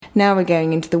Now we're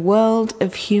going into the world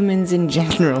of humans in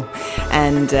general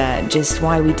and just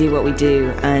why we do what we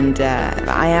do. And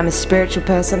I am a spiritual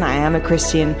person, I am a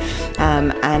Christian,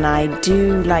 and I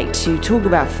do like to talk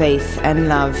about faith and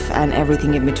love and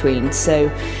everything in between. So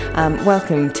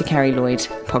welcome to Carrie Lloyd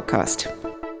podcast.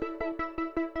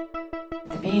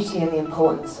 The beauty and the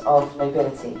importance of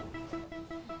nobility.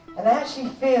 And I actually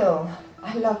feel,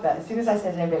 I love that. As soon as I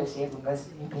said nobility, everyone goes,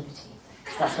 nobility.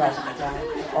 So that's where I took it down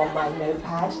on my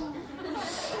notepad.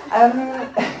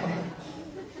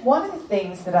 One of the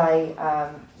things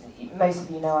that most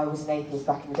of you know, I was an atheist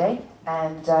back in the day,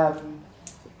 and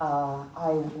I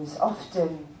was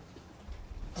often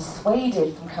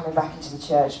dissuaded from coming back into the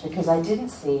church because I didn't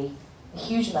see a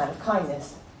huge amount of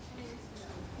kindness.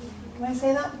 Can I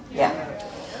say that? Yeah.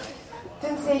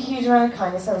 Didn't see a huge amount of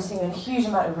kindness, I was seeing a huge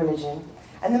amount of religion.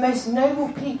 And the most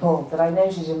noble people that I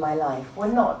noted in my life were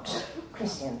not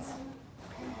Christians.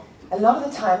 A lot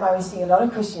of the time I was seeing a lot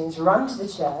of Christians run to the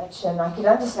church, and I could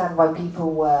understand why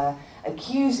people were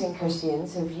accusing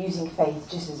Christians of using faith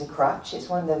just as a crutch. It's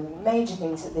one of the major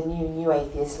things that the new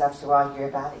atheists love to argue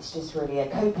about. It's just really a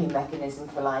coping mechanism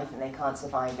for life and they can't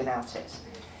survive without it.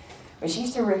 Which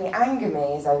used to really anger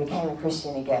me as I became a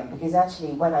Christian again, because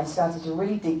actually when I started to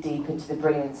really dig deep into the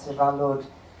brilliance of our Lord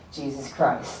Jesus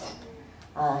Christ,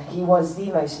 he was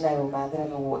the most noble man that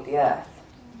ever walked the earth.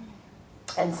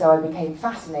 And so I became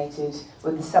fascinated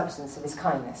with the substance of his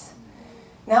kindness.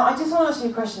 Now, I just want to ask you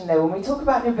a question though. When we talk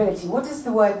about nobility, what does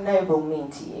the word noble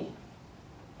mean to you?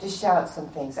 Just shout some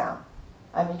things out.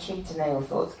 I'm intrigued to know your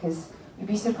thoughts, because you'd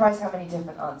be surprised how many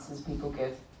different answers people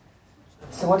give.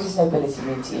 So what does nobility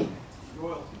mean to you?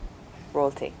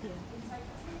 Royalty.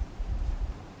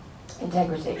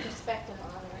 Integrity.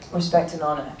 Respect and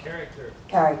honor.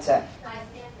 Character.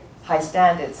 High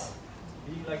standards.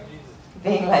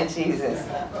 Being like Jesus.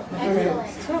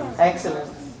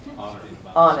 Excellence.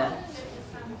 Honor.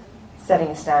 Setting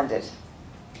a standard.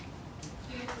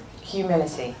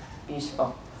 Humility.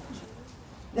 Beautiful.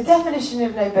 The definition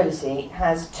of nobility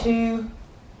has two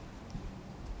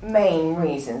main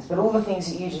reasons, but all the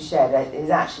things that you just shared is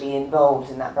actually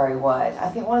involved in that very word. I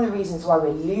think one of the reasons why we're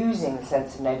losing the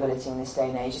sense of nobility in this day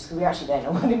and age is because we actually don't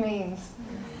know what it means.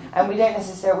 And we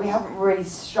haven't really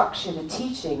structured a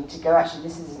teaching to go, actually,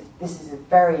 this is a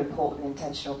very important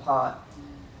intentional part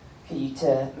for you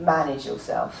to manage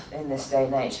yourself in this day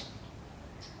and age.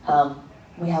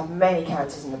 We have many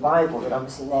characters in the Bible, that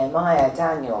obviously Nehemiah,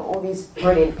 Daniel, all these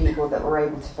brilliant people that were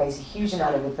able to face a huge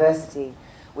amount of adversity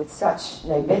with such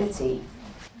nobility.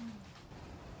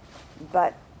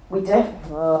 But we don't,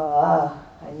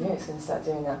 I knew it was going to start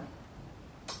doing that.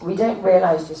 We don't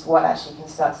realise just what actually can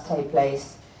start to take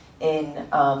place in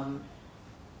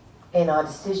our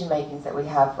decision makings that we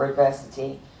have for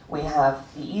adversity. We have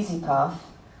the easy path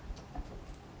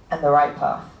and the right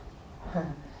path.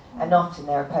 And often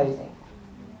they're opposing.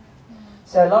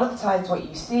 So a lot of the times what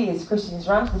you see is Christians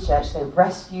run to the church, they're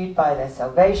rescued by their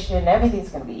salvation, everything's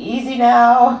going to be easy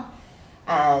now,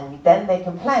 and then they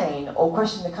complain or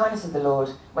question the kindness of the Lord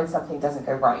when something doesn't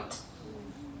go right.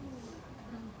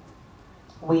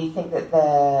 We think that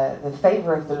the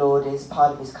favour of the Lord is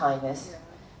part of his kindness.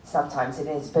 Sometimes it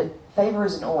is, but favour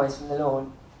isn't always from the Lord.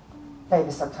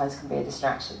 Favour sometimes can be a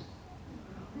distraction.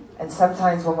 And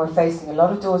sometimes when we're facing a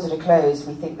lot of doors that are closed,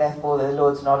 we think therefore that the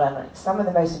Lord's not on it. Some of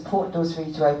the most important doors for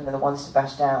you to open are the ones to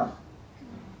bash down.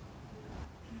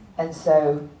 And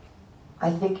so I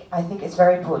think it's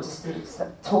very important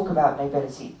to talk about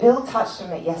nobility. Bill touched on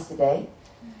it yesterday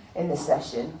in this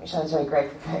session, which I was very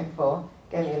grateful for him for.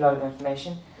 Gave me a lot of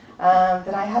information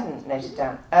that I hadn't noted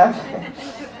down.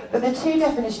 But the two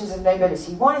definitions of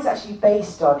nobility, one is actually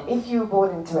based on if you were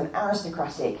born into an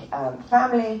aristocratic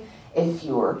family, if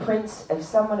you were a prince, if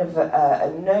someone of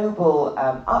a noble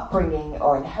upbringing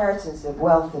or inheritance of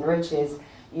wealth and riches,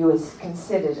 you was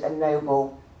considered a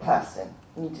noble person.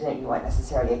 You weren't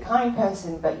necessarily a kind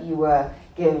person, but you were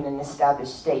given an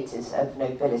established status of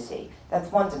nobility.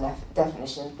 That's one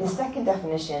definition. The second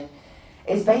definition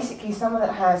is basically someone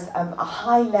that has a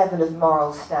high level of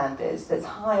moral standards that's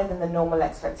higher than the normal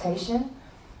expectation,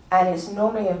 and it's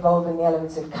normally involving the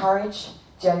elements of courage,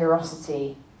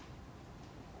 generosity,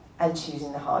 and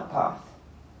choosing the hard path.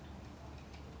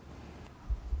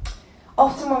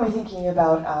 Often when we're thinking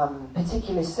about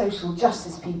particular social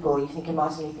justice people, you think of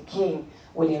Martin Luther King,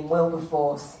 William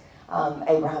Wilberforce,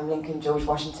 Abraham Lincoln, George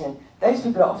Washington. Those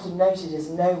people are often noted as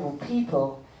noble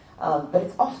people, but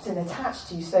it's often attached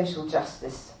to social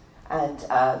justice and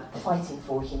fighting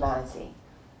for humanity.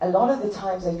 A lot of the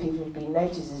times those people who've been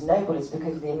noted as noble is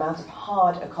because of the amount of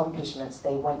hard accomplishments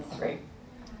they went through.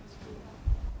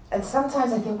 And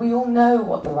sometimes I think we all know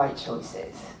what the right choice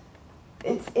is.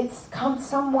 It's come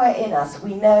somewhere in us.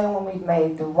 We know when we've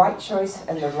made the right choice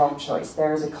and the wrong choice.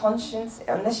 There is a conscience,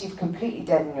 unless you've completely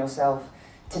deadened yourself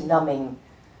to numbing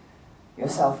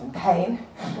yourself in pain,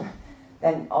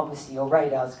 then obviously your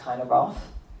radar's kind of off.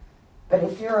 But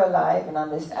if you're alive and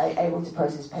able to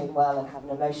process pain well and have an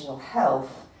emotional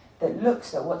health that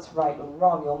looks at what's right and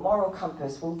wrong, your moral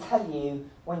compass will tell you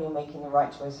when you're making the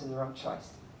right choice or the wrong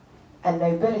choice. And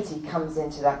nobility comes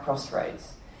into that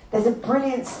crossroads. There's a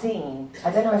brilliant scene.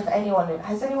 I don't know if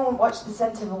has anyone watched The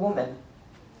Scent of a Woman?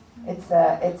 It's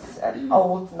an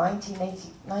old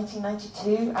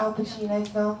 1992 Al Pacino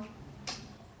film.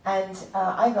 And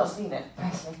I've not seen it,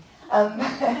 personally.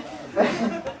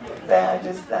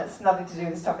 That's nothing to do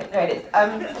with this topic. No, it is.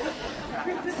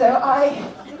 So I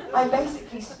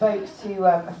basically spoke to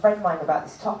a friend of mine about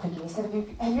this topic, and he said,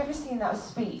 have you ever seen that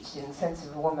speech in The Sense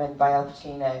of a Woman by Al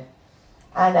Pacino?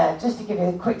 And just to give you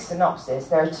a quick synopsis,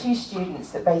 there are two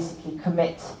students that basically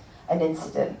commit an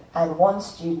incident, and one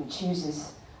student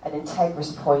chooses an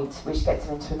integrous point, which gets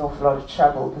him into an awful lot of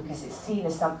trouble because it's seen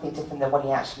as something different than what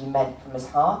he actually meant from his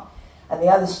heart. And the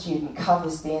other student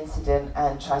covers the incident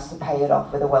and tries to pay it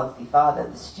off with a wealthy father.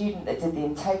 The student that did the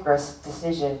integrous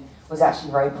decision was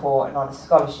actually very poor and on a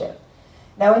scholarship.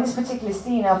 Now, in this particular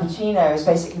scene, Al Pacino has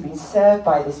basically been served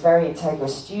by this very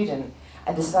integrous student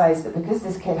and decides that because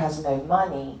this kid has no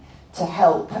money to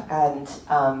help and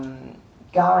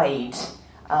guide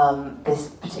this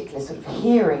particular sort of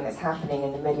hearing that's happening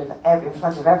in the middle of in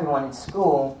front of everyone in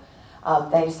school,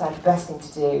 they decide the best thing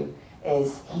to do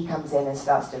is he comes in and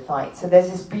starts to fight. So there's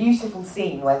this beautiful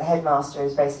scene where the headmaster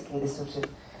is basically the sort of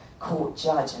court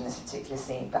judge in this particular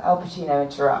scene, but Al Pacino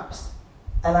interrupts.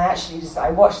 And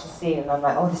I watched the scene and I'm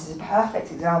like, oh, this is a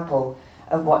perfect example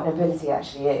of what nobility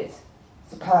actually is.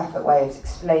 It's a perfect way of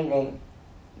explaining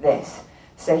this.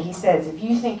 So he says, if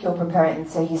you think you're preparing, and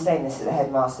so he's saying this to the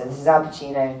headmaster, this is Al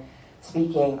Pacino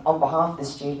speaking on behalf of the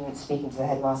student, speaking to the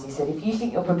headmaster. He said, if you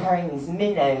think you're preparing these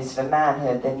minnows for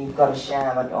manhood, then you've got a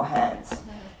sham on your hands.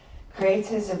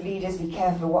 Creators of leaders, be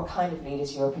careful what kind of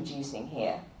leaders you are producing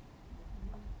here.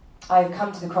 I have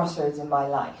come to the crossroads in my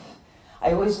life.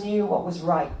 I always knew what was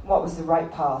right, what was the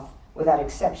right path. Without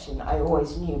exception, I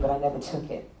always knew, but I never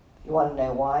took it. You want to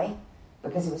know why?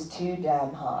 Because it was too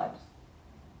damn hard.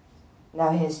 Now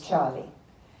here's Charlie.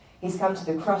 He's come to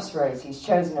the crossroads. He's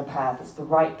chosen a path. It's the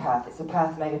right path. It's a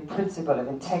path made of principle, of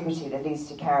integrity that leads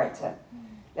to character.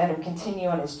 Let him continue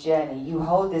on his journey. You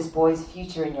hold this boy's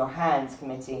future in your hands,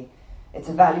 committee. It's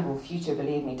a valuable future,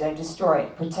 believe me. Don't destroy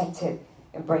it. Protect it.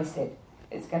 Embrace it.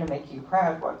 It's going to make you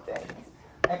proud one day.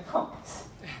 I promise.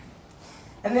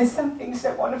 And there's something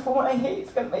so wonderful when I hear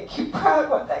it's going to make you proud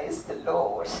one day. It's the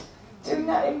Lord. Doing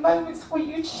that in moments where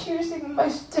you're choosing the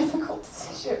most difficult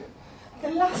decision. The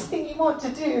last thing you want to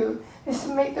do is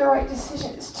to make the right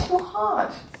decision. It's too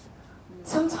hard.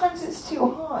 Sometimes it's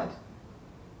too hard.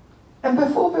 And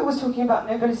before Bill was talking about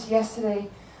nobility yesterday,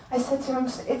 I said to him,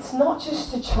 it's not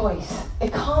just a choice.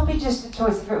 It can't be just a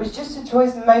choice. If it was just a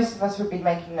choice, most of us would be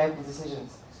making noble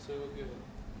decisions. So good.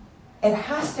 It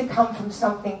has to come from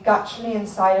something gutturally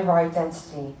inside of our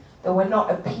identity that we're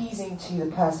not appeasing to the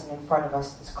person in front of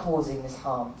us that's causing this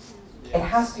harm. It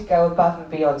has to go above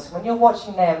and beyond. So when you're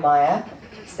watching Nehemiah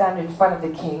stand in front of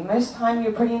the king, most time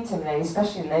you're pretty intimidated,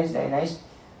 especially in those day and age.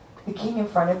 The king in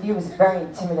front of you is a very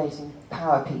intimidating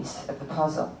power piece of the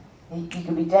puzzle. You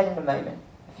could be dead in a moment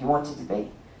if you wanted to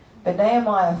be. But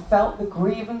Nehemiah felt the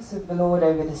grievance of the Lord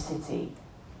over the city,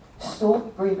 saw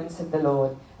the grievance of the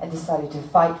Lord, and decided to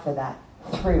fight for that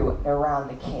through and around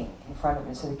the king in front of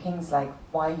him. So the king's like,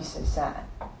 why are you so sad?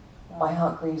 My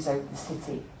heart grieves over the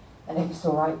city. And if it's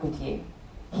all right with you.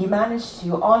 He managed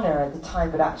to honour at the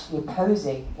time, but actually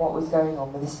opposing what was going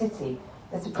on with the city.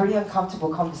 It's a pretty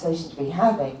uncomfortable conversation to be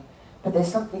having, but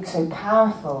there's something so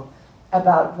powerful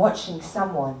about watching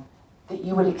someone that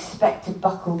you would expect to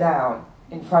buckle down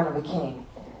in front of a king.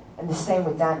 And the same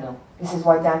with Daniel. This is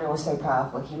why Daniel was so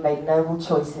powerful. He made noble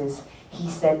choices. He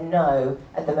said no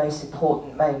at the most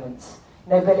important moments.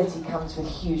 Nobility comes with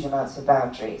huge amounts of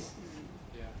boundaries.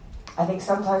 I think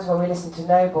sometimes when we listen to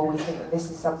noble, we think that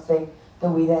this is something that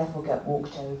we therefore get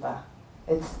walked over.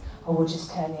 It's, oh, we'll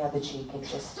just turn the other cheek and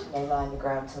just lie on the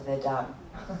ground till they're done.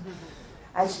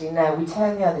 Actually, no, we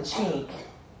turn the other cheek.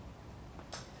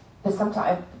 But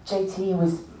sometimes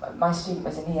my student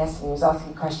was in ES and he was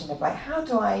asking a question of like, how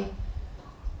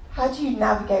do you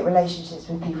navigate relationships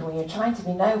with people when you're trying to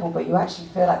be noble, but you actually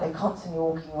feel like they're constantly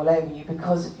walking all over you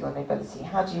because of your nobility?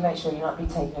 How do you make sure you're not being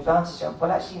taken advantage of?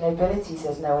 Well, actually, nobility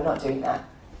says, no, we're not doing that.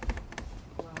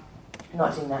 We're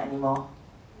not doing that anymore.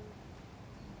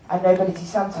 And nobility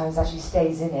sometimes actually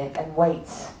stays in it and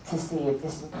waits to see if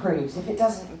this improves. If it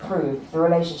doesn't improve, if the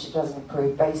relationship doesn't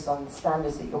improve based on the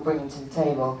standards that you're bringing to the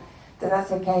table, then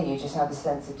that's okay, you just have a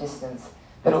sense of distance,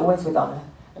 but always with honour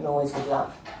and always with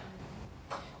love.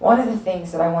 One of the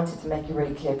things that I wanted to make a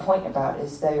really clear point about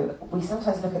is, though we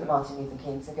sometimes look at the Martin Luther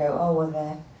Kings and go, oh, well,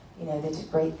 they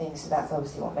did great things, so that's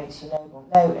obviously what makes you noble.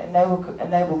 No, a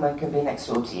nobleman could be next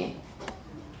door to you.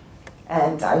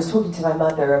 And I was talking to my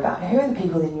mother about who are the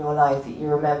people in your life that you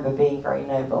remember being very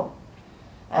noble.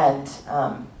 And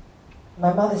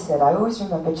my mother said, I always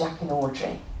remember Jack and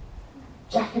Audrey.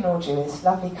 Jack and Audrey were this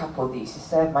lovely couple that used to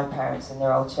serve my parents in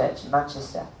their old church in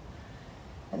Manchester.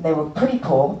 And they were pretty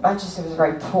poor. Manchester was a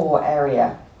very poor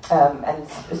area, and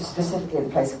specifically the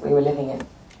place that we were living in.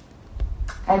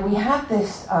 And we had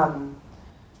this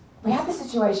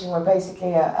situation where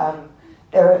basically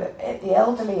the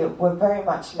elderly were very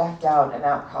much left out and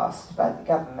outcast by the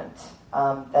government.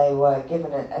 They were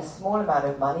given a small amount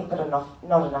of money, but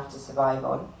not enough to survive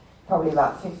on. Probably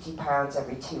about £50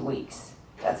 every 2 weeks.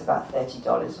 That's about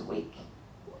 $30 a week.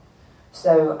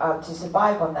 So to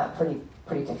survive on that, pretty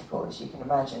difficult, as you can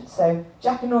imagine. So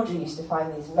Jack and Audrey used to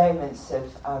find these moments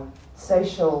of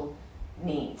social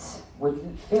needs,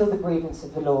 would feel the grievance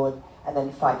of the Lord and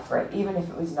then fight for it, even if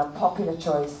it was an unpopular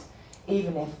choice,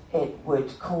 even if it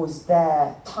would cause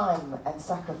their time and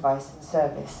sacrifice and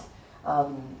service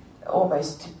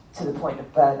almost to the point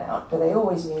of burnout. But they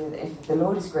always knew that if the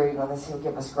Lord is grieving on us, he'll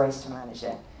give us grace to manage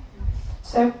it.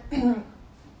 So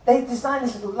they designed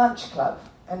this little lunch club,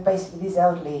 and basically these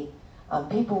elderly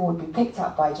people would be picked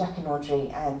up by Jack and Audrey,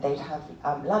 and they'd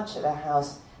have lunch at their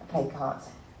house and play cards.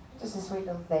 Just a sweet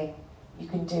little thing. You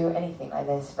can do anything like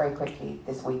this very quickly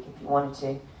this week if you wanted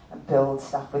to, and build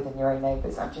stuff within your own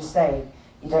neighbours. I'm just saying,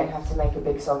 you don't have to make a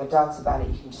big song and dance about it.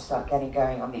 You can just start getting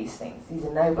going on these things. These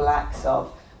are noble acts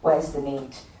of where's the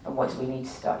need and what do we need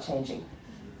to start changing.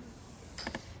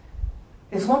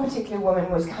 This one particular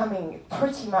woman was coming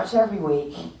pretty much every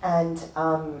week, and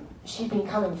she'd been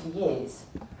coming for years.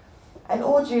 And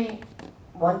Audrey,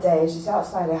 one day, is just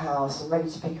outside her house and ready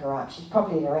to pick her up. She's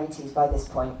probably in her 80s by this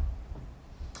point.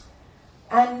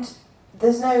 And she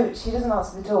doesn't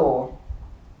answer the door.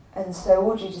 And so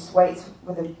Audrey just waits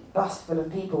with a bus full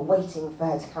of people waiting for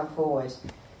her to come forward.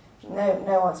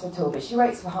 No answer at all, but she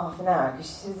waits for half an hour because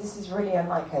she says this is really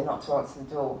unlike her not to answer the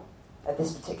door at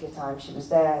this particular time. She was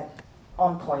there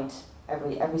on point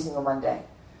every single Monday.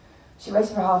 She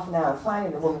waited for half an hour, and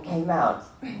finally the woman came out,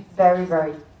 very,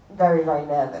 very, very, very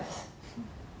nervous.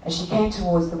 And she came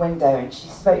towards the window and she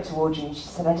spoke to Audrey and she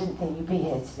said, I didn't think you'd be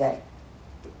here today.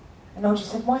 And Audrey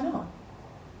said, why not?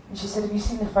 And she said, have you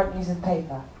seen the front news of the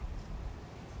paper?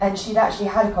 And she'd actually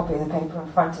had a copy of the paper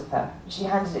in front of her. She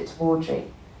handed it to Audrey.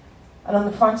 And on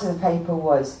the front of the paper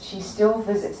was, she still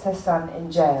visits her son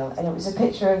in jail. And it was a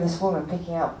picture of this woman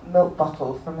picking out a milk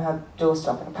bottle from her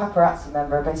doorstep. And a paparazzi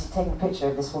member basically taking a picture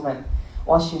of this woman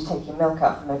while she was taking milk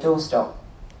out from her doorstep.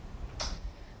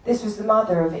 This was the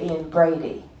mother of Ian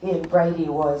Brady. Ian Brady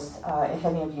was, if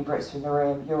any of you Brits are in the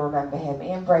room, you'll remember him.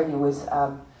 Ian Brady was,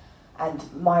 and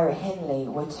Myra Hindley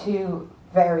were two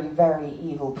very, very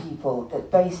evil people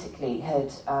that basically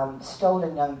had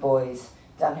stolen young boys,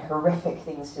 done horrific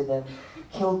things to them,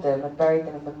 killed them and buried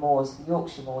them in the moors, the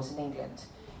Yorkshire moors in England.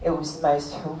 It was the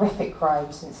most horrific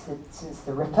crime since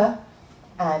the Ripper,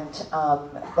 and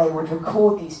they would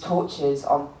record these tortures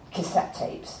on cassette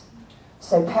tapes.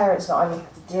 So parents not only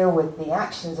had to deal with the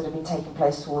actions that had been taking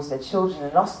place towards their children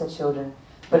and lost their children,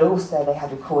 but also they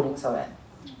had recordings of it.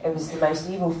 It was the most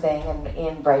evil thing, and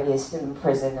Ian Brady is still in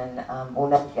prison and will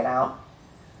never get out.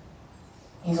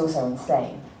 He's also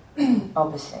insane,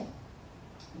 obviously.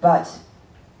 But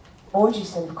Audrey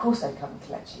said, of course I'd come and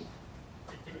collect you.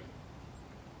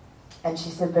 And she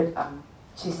said,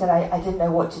 I didn't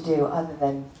know what to do other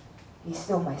than, he's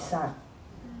still my son.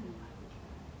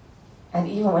 And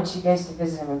even when she goes to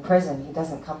visit him in prison, he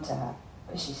doesn't come to her,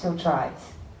 but she still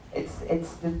tries. It's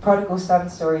the prodigal son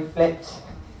story flipped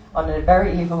on a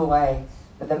very evil way,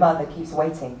 but the mother keeps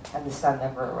waiting and the son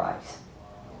never arrives.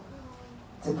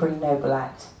 It's a pretty noble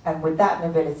act. And with that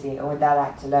nobility and with that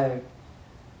act alone,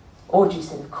 Audrey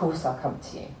said, of course I'll come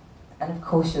to you. And of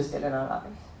course you're still in our life.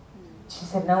 She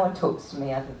said, no one talks to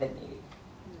me other than you.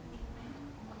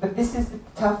 But this is the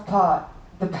tough part.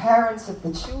 The parents of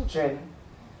the children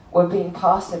were being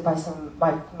pastored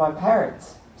by my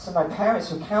parents. So my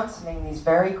parents were counselling these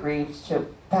very grieved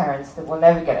parents that will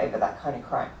never get over that kind of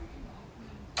crime.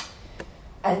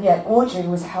 And yet Audrey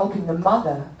was helping the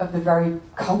mother of the very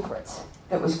culprit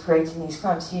that was creating these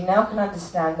crimes. So you now can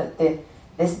understand that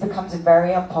this becomes a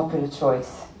very unpopular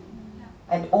choice.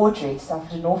 And Audrey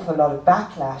suffered an awful lot of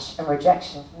backlash and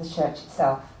rejection from the church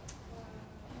itself.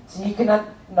 So you can,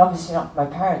 obviously not my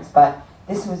parents, but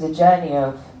this was a journey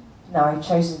of, now I've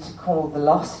chosen to call the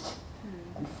lost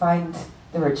and find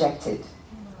the rejected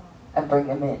and bring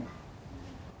them in.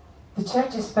 The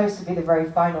church is supposed to be the very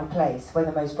final place where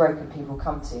the most broken people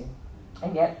come to.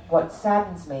 And yet what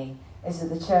saddens me is that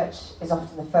the church is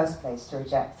often the first place to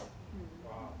reject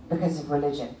because of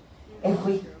religion. If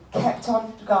we kept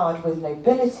on guard with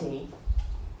nobility,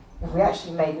 if we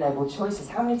actually made noble choices,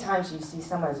 how many times do you see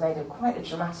someone who's made quite a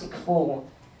dramatic fall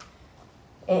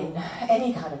in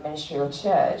any kind of ministry or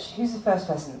church? Who's the first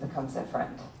person that becomes their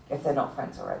friend, if they're not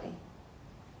friends already?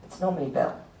 It's normally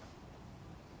Bill.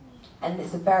 And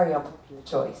it's a very unpopular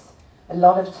choice. A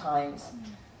lot of times,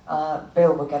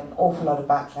 Bill will get an awful lot of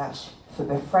backlash for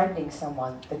befriending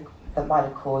someone that might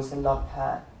have caused a lot of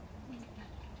hurt.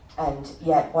 And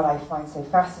yet what I find so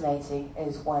fascinating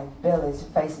is when Bill is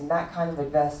facing that kind of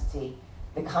adversity,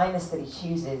 the kindness that he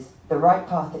chooses, the right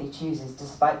path that he chooses,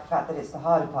 despite the fact that it's the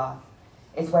harder path,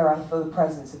 is where I feel the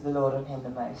presence of the Lord on him the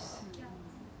most.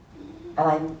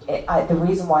 And the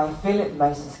reason why I feel it the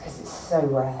most is because it's so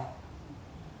rare.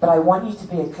 But I want you to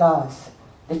be a class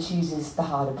that chooses the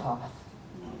harder path.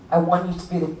 I want you to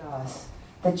be the class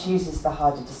that chooses the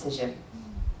harder decision.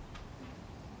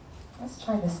 Let's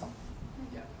try this one.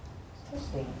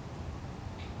 Testing.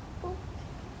 Oh.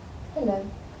 Hello.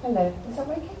 Hello. Is that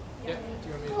working? Yeah. Do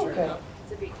you want me to turn it up?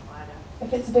 It's a bit quieter.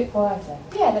 If it's a bit quieter.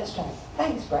 Yeah, let's try it.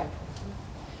 Thanks, Brett.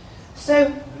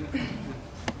 So,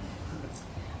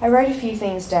 I wrote a few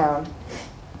things down.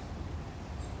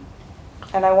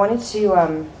 And I wanted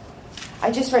to,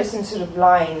 I just wrote some sort of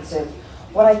lines of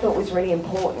what I thought was really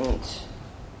important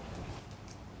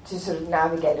to sort of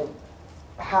navigate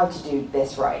how to do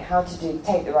this right, how to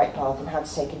take the right path, and how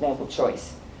to take a noble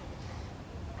choice.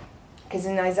 Because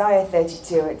in Isaiah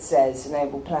 32 it says, a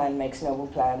noble plan makes noble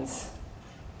plans,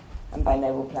 and by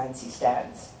noble plans he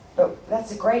stands. But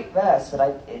that's a great verse,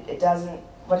 but it doesn't,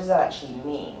 what does that actually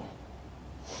mean?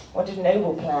 What do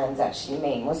noble plans actually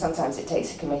mean? Well, sometimes it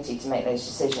takes a committee to make those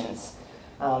decisions,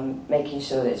 making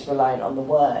sure that it's reliant on the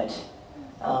word.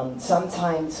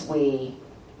 Sometimes we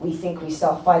think we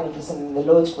start fighting for something the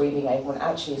Lord's grieving over when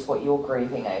actually it's what you're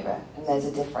grieving over, and there's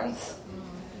a difference.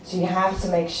 So you have to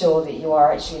make sure that you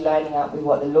are actually lining up with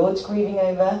what the Lord's grieving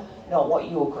over, not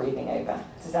what you're grieving over.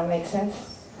 Does that make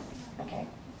sense? Okay.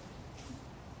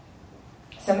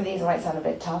 Some of these might sound a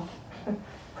bit tough,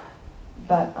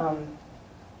 but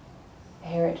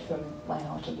hear it from my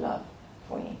heart of love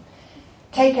for you.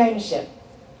 Take ownership.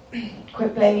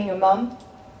 Quit blaming your mum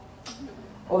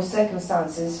or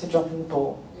circumstances for dropping the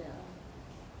ball.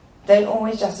 Don't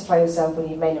always justify yourself when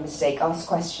you've made a mistake. Ask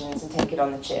questions and take it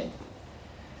on the chin.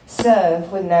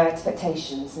 Serve with no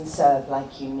expectations and serve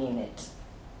like you mean it.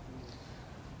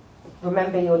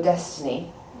 Remember your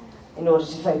destiny in order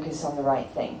to focus on the right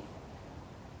thing.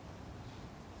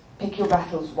 Pick your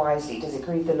battles wisely. Does it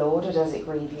grieve the Lord or does it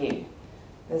grieve you?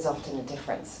 There's often a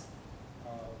difference.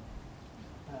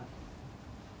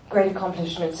 Great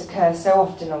accomplishments occur so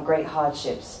often on great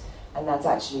hardships, and that's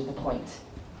actually the point.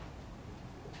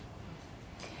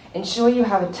 Ensure you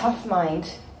have a tough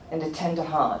mind and a tender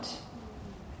heart.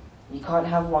 You can't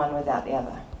have one without the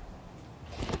other.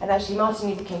 And actually Martin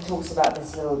Luther King talks about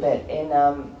this a little bit in,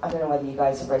 I don't know whether you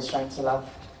guys have read Strength to Love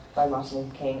by Martin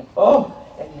Luther King. Oh,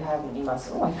 if you haven't, you must.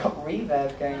 Oh, I've got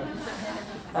reverb going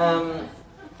on.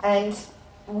 And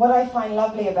what I find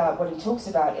lovely about what he talks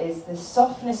about is the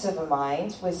softness of a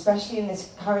mind, especially in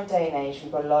this current day and age.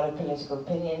 We've got a lot of political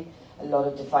opinion, a lot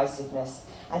of divisiveness,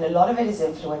 and a lot of it is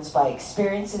influenced by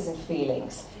experiences and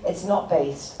feelings. It's not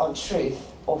based on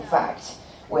truth or fact.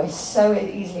 We're so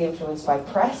easily influenced by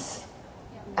press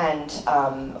and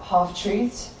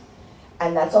half-truths,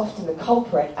 and that's often the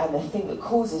culprit and the thing that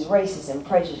causes racism,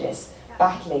 prejudice,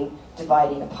 battling,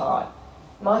 dividing apart.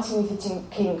 Martin Luther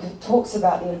King talks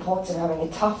about the importance of having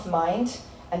a tough mind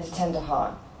and a tender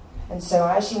heart. And so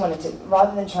I actually wanted to,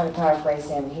 rather than trying to paraphrase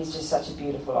him, he's just such a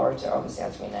beautiful orator, obviously,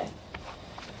 as we know.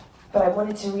 But I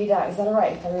wanted to read out, is that all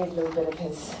right if I read a little bit of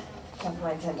his tough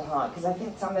mind, tender heart? Because I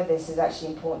think some of this is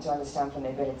actually important to understand for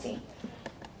nobility.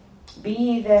 Be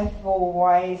ye therefore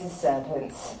wise as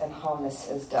serpents and harmless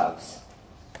as doves.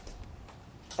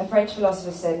 A French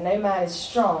philosopher said, no man is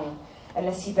strong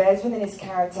unless he bears within his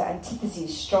character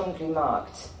antitheses strongly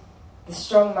marked. The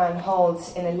strong man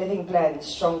holds in a living blend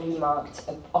strongly marked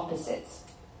opposites.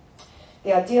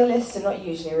 The idealists are not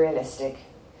usually realistic,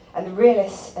 and the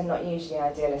realists are not usually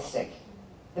idealistic.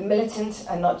 The militant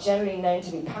are not generally known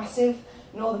to be passive,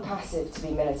 nor the passive to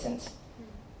be militant.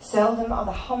 Seldom are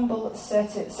the humble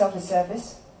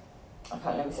self-service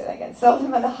let me say that again.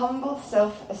 Seldom are the humble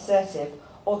self-assertive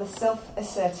or the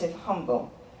self-assertive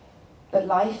humble. But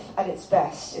life at its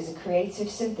best is a creative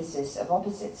synthesis of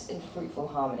opposites in fruitful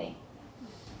harmony.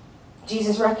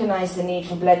 Jesus recognized the need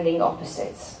for blending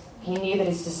opposites. He knew that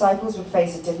his disciples would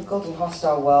face a difficult and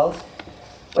hostile world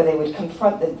where they would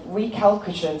confront the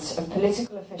recalcitrance of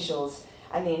political officials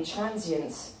and the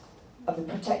intransience of the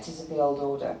protectors of the old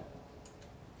order.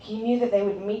 He knew that they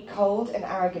would meet cold and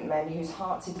arrogant men whose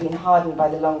hearts had been hardened by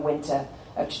the long winter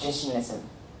of traditionalism.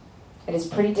 It is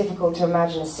pretty difficult to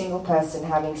imagine a single person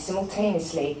having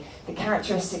simultaneously the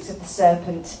characteristics of the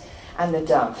serpent and the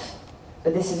dove.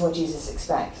 But this is what Jesus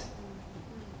expects.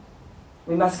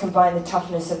 We must combine the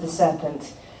toughness of the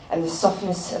serpent and the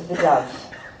softness of the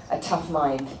dove, a tough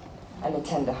mind and a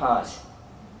tender heart.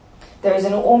 There is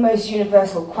an almost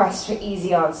universal quest for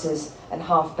easy answers and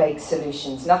half-baked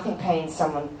solutions. Nothing pains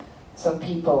some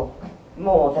people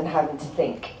more than having to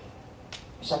think.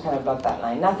 Which I kind of love that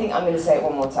line. I'm going to say it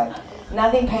one more time.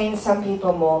 Nothing pains some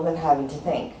people more than having to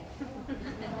think.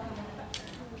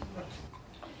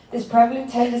 This prevalent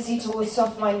tendency towards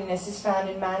soft-mindedness is found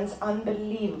in man's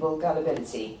unbelievable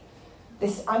gullibility.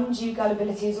 This undue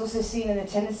gullibility is also seen in the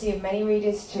tendency of many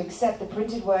readers to accept the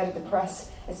printed word of the press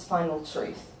as final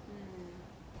truth.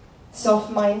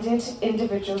 Soft-minded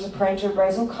individuals are prone to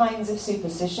embrace all kinds of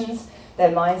superstitions.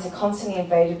 Their minds are constantly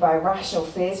invaded by irrational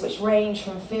fears, which range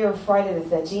from fear of Friday the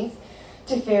 13th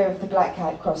to fear of the black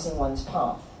cat crossing one's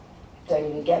path. Don't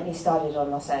even get me started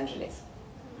on Los Angeles.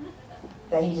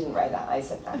 Though he didn't write that, I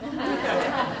said that.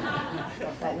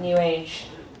 that new age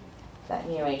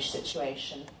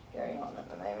situation going on at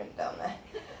the moment down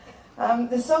there.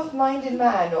 The soft-minded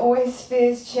man always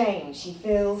fears change. He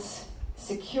feels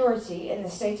security in the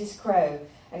status quo,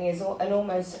 and he has an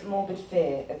almost morbid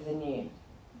fear of the new.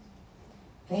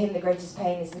 For him, the greatest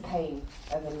pain is the pain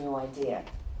of a new idea.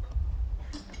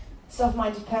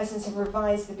 Soft-minded persons have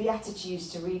revised the Beatitudes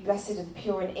to read, "Blessed are the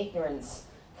pure in ignorance,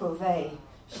 for they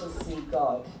shall see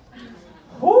God."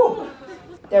 Ooh.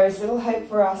 There is little hope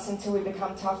for us until we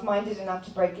become tough-minded enough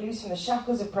to break loose from the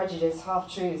shackles of prejudice,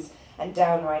 half-truths, and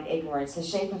downright ignorance. The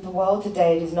shape of the world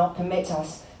today does not permit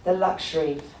us the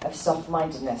luxury of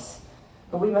soft-mindedness.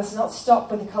 But we must not stop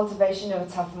with the cultivation of a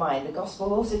tough mind. The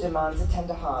gospel also demands a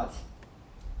tender heart.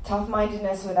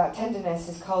 Tough-mindedness without tenderness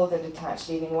is cold and detached,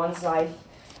 leaving one's life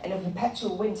in a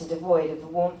perpetual winter devoid of the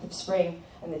warmth of spring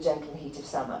and the gentle heat of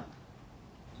summer.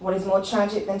 What is more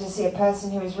tragic than to see a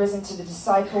person who has risen to the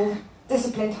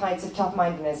disciplined heights of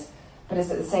tough-mindedness, but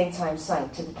is at the same time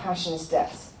sunk to the passionless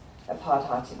depths of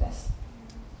hard-heartedness?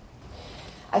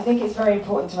 I think it's very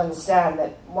important to understand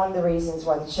that one of the reasons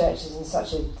why the church is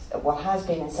has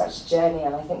been in such a journey,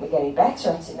 and I think we're getting better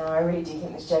at it now. I really do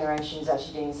think this generation is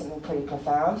actually doing something pretty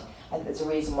profound. I think there's a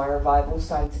reason why revival is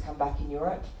starting to come back in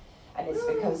Europe, and it's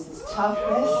because this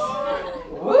toughness.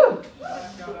 Woo!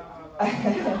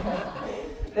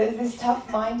 There's this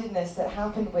tough-mindedness that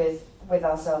happened with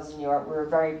ourselves in Europe. We were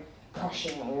very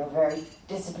Prussian, and we were very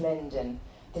disciplined, and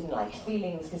didn't like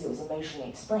feelings because it was emotionally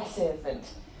expressive and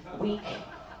weak.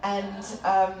 And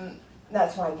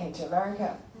that's why I came to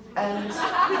America. And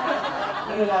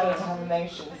you allow me to have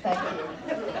emotions, thank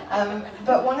you.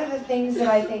 But one of the things that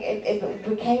I think, it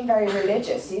became very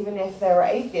religious, even if there were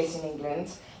atheists in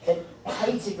England that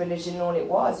hated religion and all it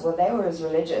was. Well, they were as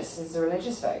religious as the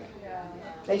religious folk.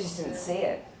 They just didn't see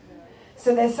it.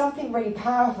 So there's something really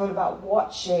powerful about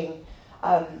watching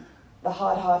the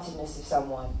hard-heartedness of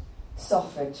someone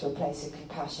soften to a place of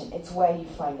compassion. It's where you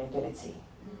find nobility.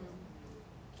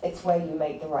 It's where you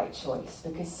make the right choice,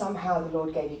 because somehow the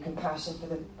Lord gave you compassion for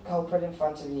the culprit in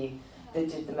front of you that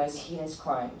did the most heinous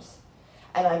crimes.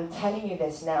 And I'm telling you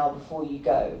this now before you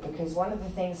go, because one of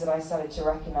the things that I started to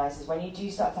recognize is when you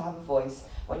do start to have a voice,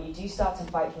 when you do start to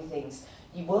fight for things,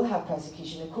 you will have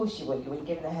persecution. Of course you will. You were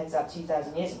given a heads up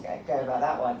 2,000 years ago about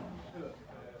that one.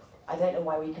 I don't know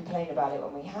why we complain about it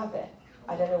when we have it.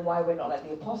 I don't know why we're not like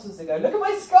the apostles that go, "Look at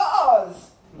my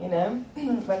scars!" You know,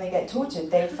 when they get tortured,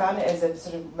 they found it as a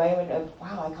sort of moment of,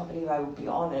 wow, I can't believe I would be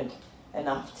honoured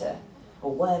enough to,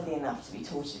 or worthy enough to be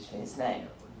tortured for his name.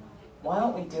 Why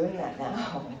aren't we doing that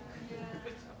now?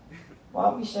 Why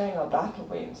aren't we sharing our battle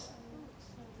wounds?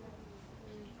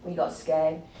 We got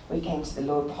scared. We came to the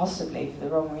Lord possibly for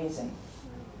the wrong reason.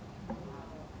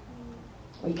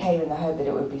 We came in the hope that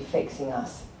it would be fixing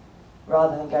us,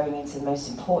 rather than going into the most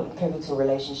important, pivotal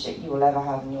relationship you will ever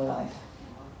have in your life.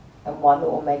 And one that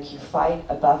will make you fight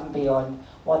above and beyond,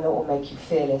 one that will make you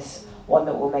fearless, one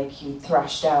that will make you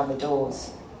thrash down the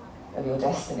doors of your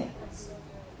destiny.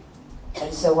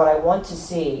 And so what I want to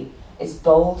see is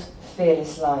bold,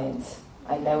 fearless lions.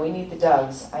 I know we need the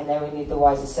doves, I know we need the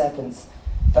wiser serpents,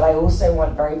 But I also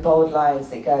want very bold lines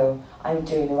that go, I'm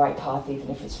doing the right path even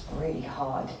if it's really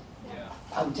hard.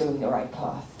 I'm doing the right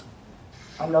path.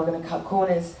 I'm not going to cut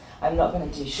corners. I'm not going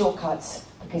to do shortcuts,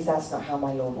 because that's not how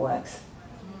my Lord works.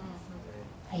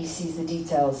 He sees the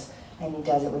details and he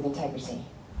does it with integrity.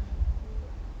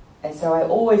 And so I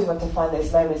always want to find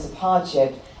those moments of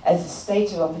hardship as a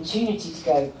state of opportunity to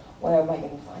go, where am I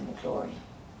going to find the glory?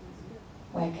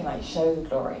 Where can I show the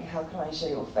glory? How can I show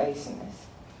your face in this?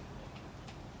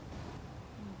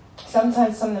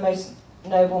 Sometimes some of the most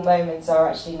noble moments are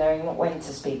actually knowing not when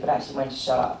to speak, but actually when to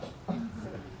shut up.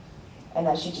 And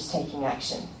actually just taking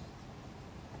action.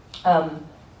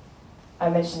 I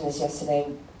mentioned this yesterday.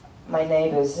 My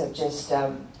neighbours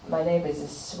are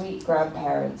sweet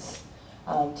grandparents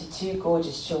to two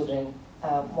gorgeous children.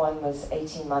 One was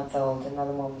 18 months old,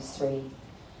 another one was 3.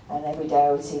 And every day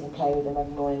I would see them play with them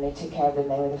every morning. They took care of them.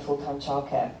 They were in full-time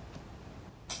childcare.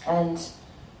 And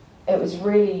it was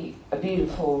really a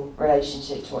beautiful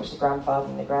relationship to watch the grandfather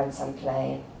and the grandson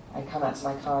play. And I'd come out to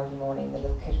my car every morning, the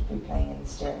little kid would be playing in the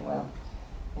steering wheel.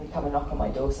 And he'd come and knock on my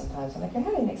door sometimes, and I'd go,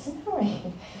 hello Nixon, how are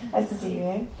you? Nice to see you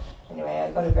here. Anyway,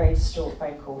 I got a very distraught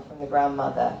phone call from the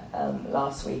grandmother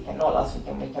last weekend,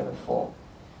 weekend before.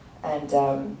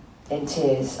 And in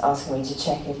tears, asking me to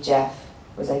check if Jeff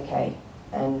was okay.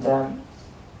 And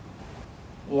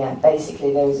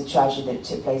basically there was a tragedy that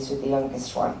took place with the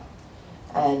youngest one.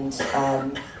 And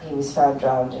he was found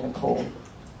drowned in a pool.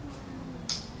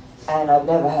 And I've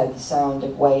never heard the sound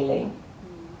of wailing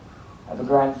of a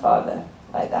grandfather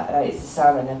like that. And it's the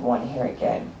sound I never want to hear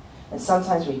again. And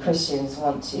sometimes we Christians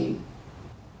want to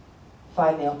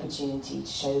find the opportunity to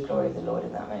show the glory of the Lord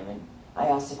in that moment. I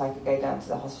asked if I could go down to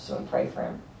the hospital and pray for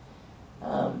him.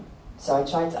 So I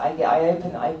tried to,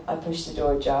 I pushed the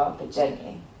door ajar, but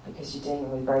gently, because you're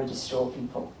dealing with very distraught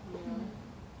people.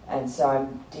 And so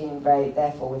I'm dealing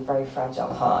therefore with very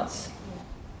fragile hearts.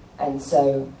 And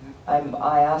so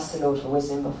I asked the Lord for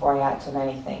wisdom before I act on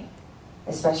anything,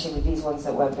 especially with these ones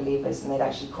that weren't believers, and they'd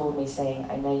actually called me saying,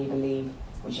 I know you believe,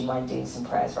 would you mind doing some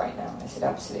prayers right now? I said,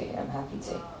 absolutely, I'm happy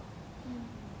to.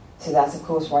 So that's of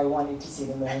course why I wanted to see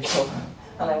the miracle,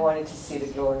 and I wanted to see the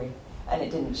glory, and it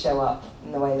didn't show up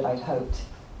in the way that I'd hoped.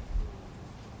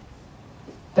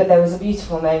 But there was a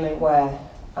beautiful moment where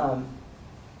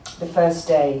the first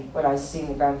day when I was seeing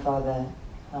the grandfather,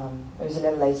 it was a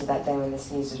little later that day when this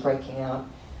news was breaking out,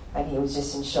 and he was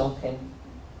just in shock, and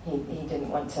he didn't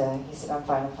want to, he said, I'm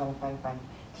fine.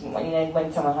 Didn't want,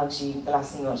 when someone hugs you, the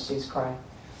last thing you want to do is cry.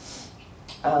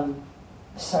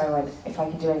 So I went, if I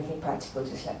can do anything practical,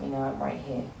 just let me know, I'm right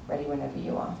here, ready whenever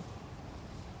you are.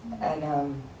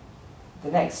 And the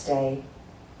next day,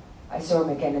 I saw him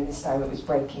again, and this time it was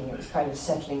breaking. It was kind of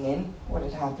settling in what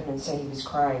had happened, and so he was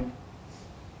crying.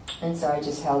 And so I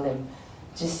just held him,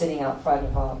 just sitting out front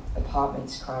of our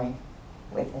apartments, crying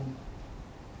with him.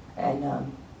 And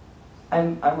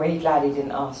I'm really glad he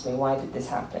didn't ask me, why did this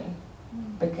happen?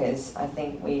 Because I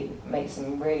think we make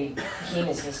some really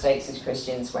heinous mistakes as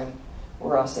Christians when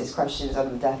we're asked those questions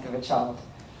on the death of a child.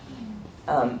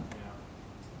 And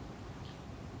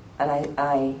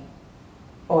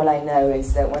all I know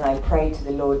is that when I prayed to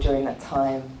the Lord during that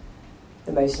time,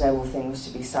 the most noble thing was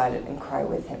to be silent and cry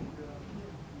with him.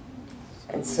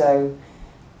 And so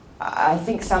I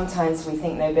think sometimes we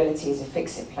think nobility is a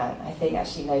fix-it plan. I think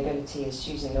actually nobility is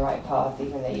choosing the right path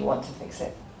even though you want to fix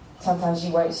it. Sometimes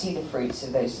you won't see the fruits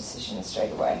of those decisions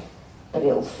straight away, but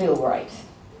it'll feel right.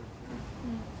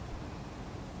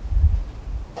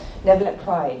 Never let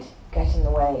pride get in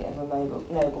the way of a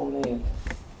noble move.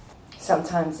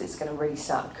 Sometimes it's going to really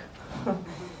suck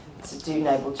to do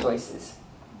noble choices.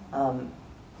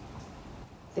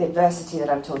 The adversity that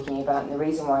I'm talking about, and the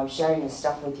reason why I'm sharing this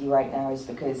stuff with you right now, is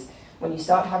because when you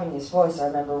start having this voice, I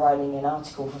remember writing an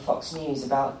article for Fox News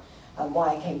about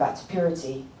why I came back to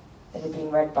purity. It had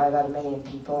been read by about 1 million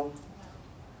people,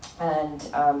 and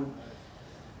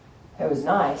it was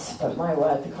nice, but my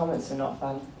word, the comments were not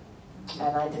fun.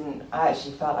 And I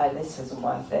actually felt like this wasn't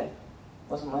worth it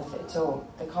at all.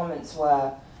 The comments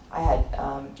were,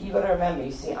 you got to remember,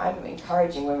 you see, I'm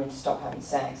encouraging women to stop having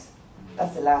sex.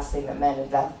 That's the last thing that men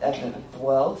of the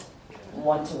world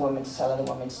want a woman to tell other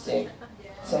women to do.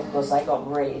 So of course I got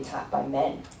really attacked by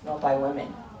men, not by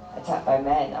women. Attacked by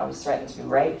men. I was threatened to be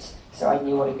raped, so I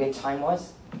knew what a good time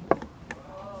was.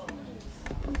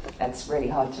 That's really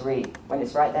hard to read. When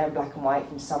it's right there in black and white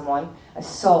from someone, a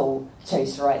soul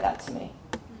chose to write that to me.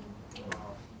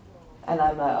 And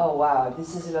I'm like, oh wow,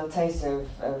 this is a little taste of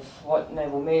what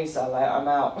noble moves are like. I'm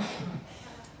out.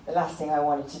 The last thing I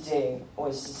wanted to do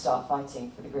was to start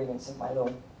fighting for the grievance of my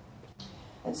Lord.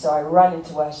 And so I run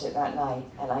into worship that night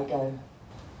and I go,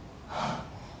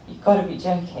 you've got to be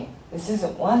joking. This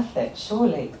isn't worth it,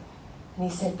 surely. And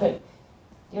he said, but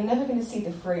you're never going to see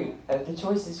the fruit of the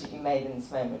choices that you made in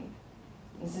this moment.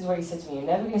 And this is what he said to me, you're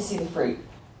never going to see the fruit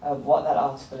of what that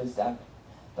article has done.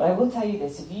 But I will tell you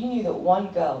this, if you knew that one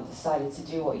girl decided to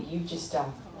do what you've just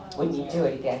done, wouldn't you do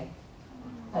it again?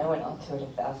 And I went, I'll do it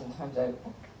 1,000 times over.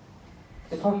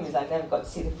 The problem is I never got to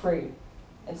see the fruit.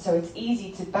 And so it's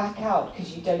easy to back out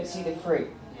because you don't see the fruit.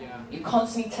 You're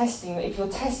constantly testing. If you're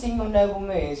testing your noble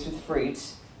moves with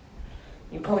fruit,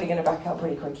 you're probably going to back out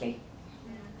pretty quickly.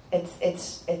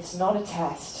 It's not a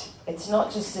test. It's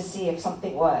not just to see if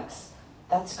something works.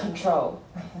 That's control.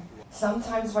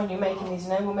 Sometimes when you're making these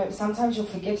noble moves, sometimes you'll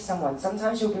forgive someone.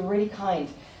 Sometimes you'll be really kind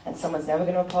and someone's never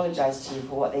going to apologize to you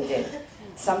for what they did.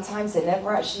 Sometimes they're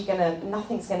never actually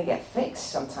nothing's going to get fixed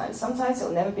sometimes. Sometimes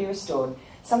it'll never be restored.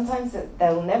 Sometimes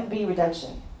there will never be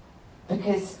redemption.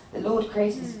 Because the Lord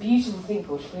created this beautiful thing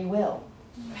called free will.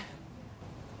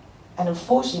 And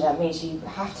unfortunately that means you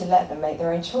have to let them make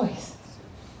their own choice.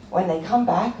 When they come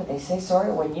back, or they say sorry,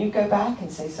 or when you go back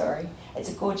and say sorry, it's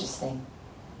a gorgeous thing.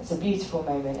 It's a beautiful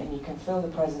moment, and you can feel the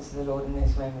presence of the Lord in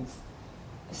those moments.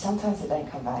 But sometimes they don't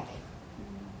come back.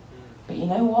 But you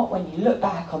know what? When you look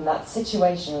back on that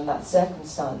situation and that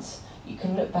circumstance, you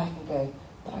can look back and go,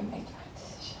 but I made the right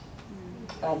decision.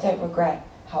 And I don't regret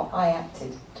how I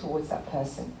acted towards that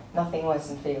person. Nothing worse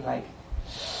than feeling like,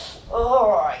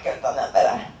 oh, I could have done that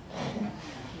better.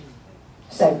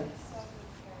 So,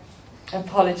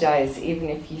 apologize even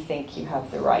if you think you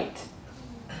have the right.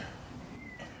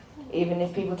 Even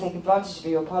if people take advantage of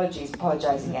your apologies,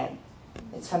 apologize again.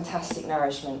 It's fantastic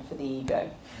nourishment for the ego.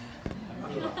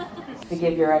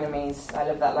 Forgive your enemies. I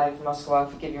love that line from Oscar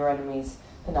Wilde. Forgive your enemies,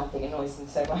 for nothing annoys them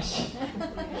so much.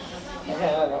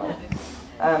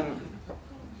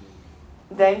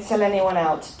 Don't sell anyone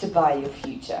out to buy your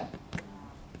future.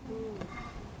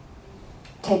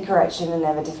 Take correction and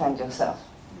never defend yourself.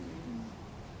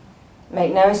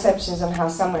 Make no assumptions on how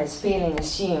someone is feeling.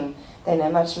 Assume they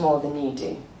know much more than you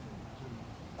do.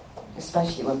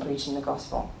 Especially when preaching the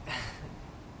gospel.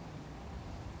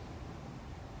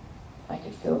 I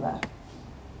could feel that.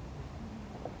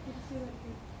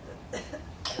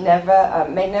 Never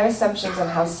make no assumptions on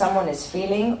how someone is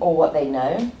feeling or what they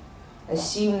know.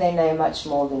 Assume they know much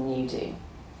more than you do,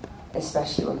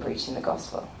 especially when preaching the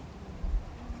gospel.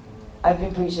 I've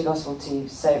been preaching the gospel to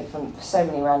from so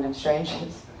many random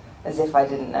strangers, as if I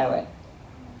didn't know it.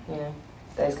 You know,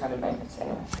 those kind of moments.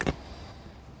 Anyway,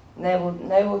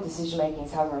 noble decision making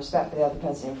is having respect for the other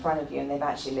person in front of you, and they've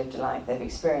actually lived a life. They've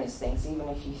experienced things, even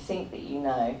if you think that you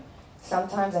know.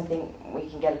 Sometimes I think we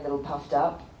can get a little puffed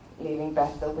up. Leaving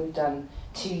Bethel, we've done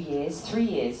 3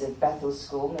 years of Bethel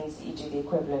school, means that you do the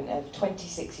equivalent of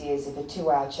 26 years of a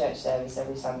 2-hour church service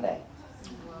every Sunday.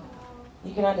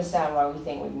 You can understand why we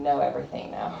think we know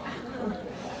everything now.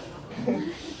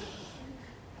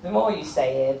 The more you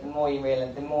stay here, the more you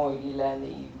realize, the more you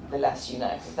learn the less you know,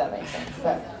 if that makes sense.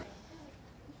 But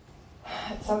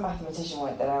some mathematician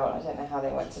worked that out. I don't know how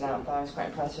they worked it out, but I was quite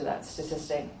impressed with that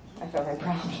statistic. I felt very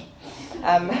proud.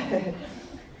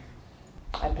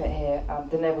 I put here,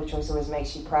 the noble choice always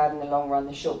makes you proud in the long run.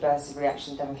 The short bursts of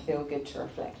reaction never feel good to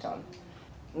reflect on.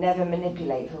 Never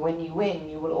manipulate, for when you win,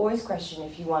 you will always question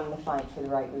if you won the fight for the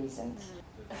right reasons.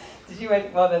 Did you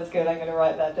wait? Well, that's good. I'm going to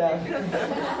write that down.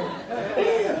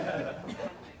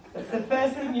 That's the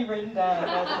first thing you've written down.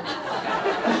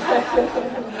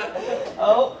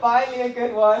 Oh, finally a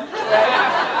good one.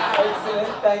 Right.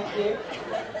 Excellent. Thank you.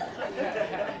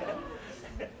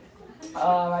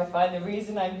 I find the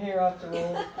reason I'm here after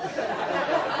all.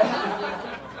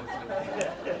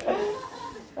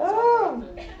 Oh,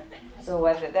 it's all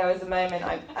worth it. There was a moment,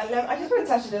 I just want to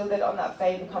touch a little bit on that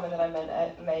favour comment that I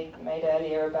made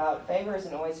earlier about favour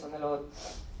isn't always from the Lord.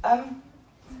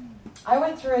 I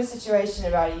went through a situation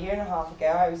about 1.5 years ago.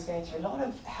 I was going through a lot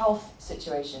of health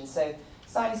situations, so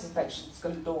sinus infections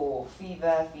galore,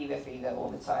 fever all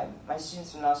the time. My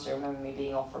students from last year remember me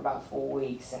being off for about 4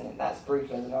 weeks, and that's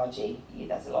brutal as an RG.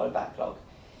 That's a lot of backlog.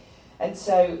 And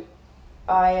so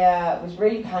I was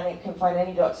really panicked, couldn't find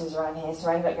any doctors around here, so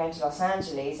I ended up going to Los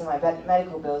Angeles, and my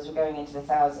medical bills were going into the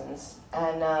thousands.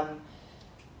 And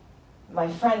my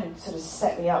friend sort of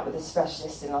set me up with a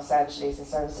specialist in Los Angeles, and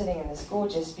so I was sitting in this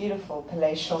gorgeous, beautiful,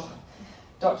 palatial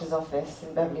doctor's office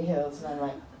in Beverly Hills, and I'm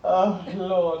like, oh,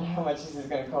 Lord, how much is this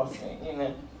going to cost me, you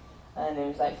know? And it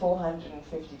was like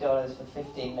 $450 for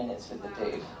 15 minutes with the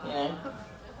dude, you know?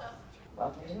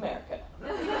 Welcome to America.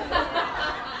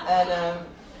 And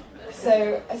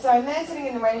so I'm there sitting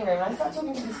in the waiting room, and I start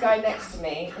talking to this guy next to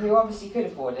me, who obviously could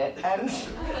afford it, and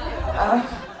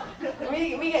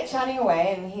we get chatting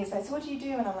away, and he's like, so what do you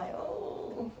do? And I'm like,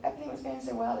 oh, everything was always going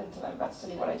so well until I'm about to tell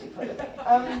you what I do for a living.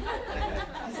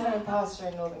 I said, I'm a pastor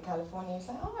in Northern California. He was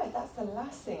like, oh, right, that's the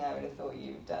last thing I would have thought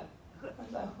you'd done. I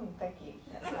was like, oh, thank you.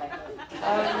 That's nice.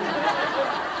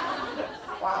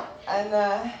 Wow. And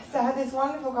so I had this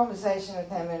wonderful conversation with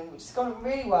him, and which has gone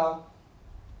really well.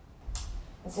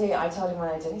 And so I told him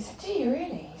what I did. He said, do you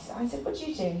really? I said, what do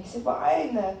you do? He said, well,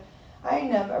 I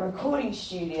own a recording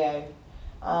studio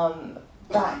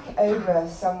back over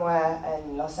somewhere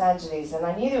in Los Angeles, and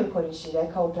I knew the recording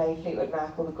studio, Coldplay, Fleetwood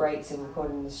Mac, all the greats had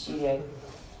recorded in the studio.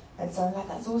 And so I'm like,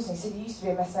 that's awesome. He said, it used to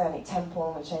be a Messianic temple,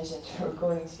 and we changed it to a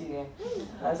recording studio.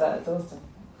 And I was like, that's awesome.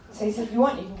 So he said, if you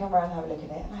want, you can come around and have a look at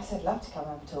it. And I said, love to come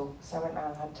and have a tour. So I went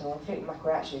around and had a tour. Fleetwood Mac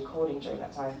were actually recording during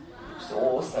that time, which was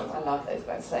awesome. I love those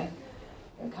guys. So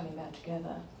they were coming back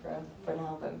together for an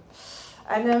album.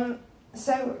 And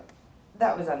so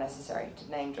that was unnecessary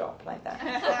to name drop like that.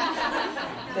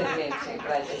 Didn't mean to,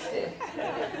 but I just did.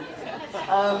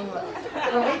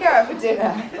 When we go out for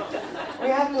dinner, we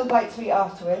have a little bite to eat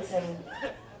afterwards, and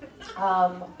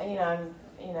I'm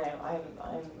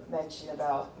mentioning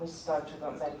about, we started talking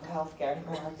about medical health care in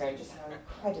America and just how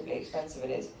incredibly expensive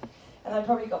it is. And I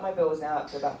probably got my bills now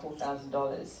up to about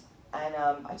 $4,000. And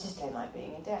I just don't like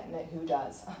being in debt. No, who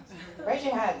does? Raise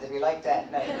your hands if you like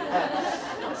debt. No.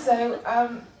 So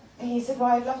he said, well,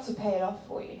 I'd love to pay it off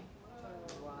for you.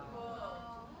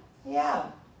 Yeah.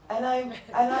 And I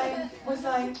was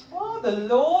like, well, the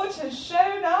Lord has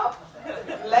shown up.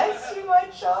 Bless you, my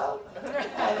child.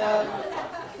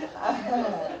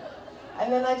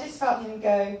 And then I just felt him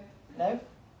go, no. I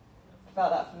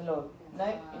felt that from the Lord.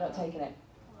 No, you're not taking it.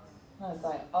 And I was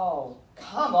like, oh,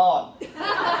 come on. He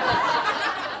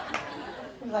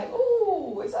was like,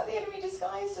 ooh, is that the enemy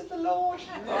disguised as the Lord?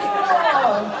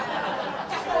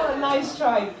 Oh, nice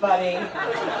try, buddy.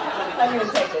 I'm going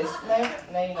to take this. No,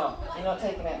 you're not. You're not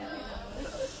taking it.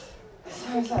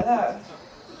 So I was like, that.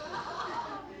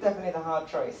 Definitely the hard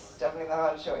choice. Definitely the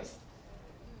hard choice.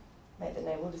 Make the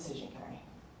noble decision, Carrie.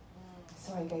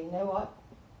 So I go, you know what?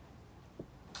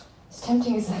 As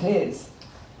tempting as that is,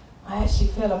 I actually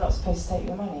feel I'm not supposed to take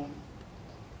your money.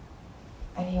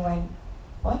 And he went,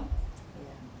 what?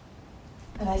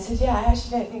 Yeah. And I said, yeah, I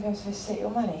actually don't think I'm supposed to take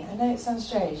your money. I know it sounds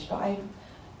strange, but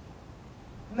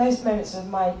most moments of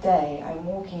my day, I'm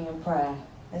walking in prayer.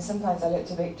 And sometimes I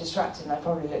looked a bit distracted, and I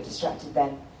probably looked distracted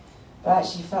then. But I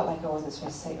actually felt like I wasn't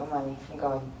supposed to take your money from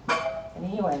God. And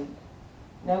he went,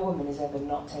 no woman has ever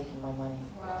not taken my money.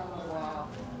 Wow.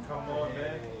 Come on,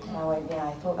 man. And I went, yeah,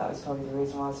 I thought that was probably the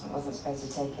reason why I wasn't supposed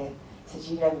to take it. He said,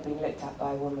 you've never been looked at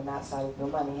by a woman outside of your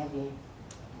money, have you?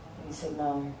 And he said,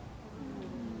 no.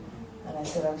 And I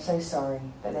said, I'm so sorry,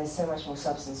 but there's so much more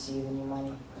substance to you than your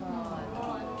money.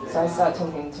 So I started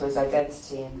talking to his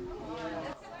identity, and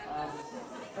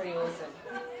pretty awesome.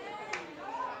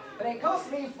 But it cost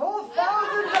me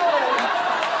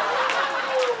 $4,000!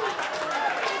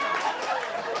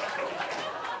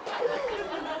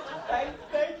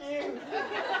 Thank you.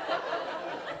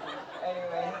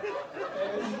 Anyway,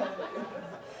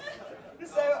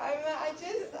 so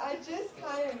I just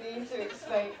kind of need to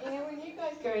explain. You know, when you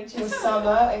guys go into your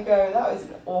summer and go, that was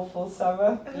an awful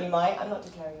summer, you might. I'm not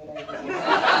declaring it over you.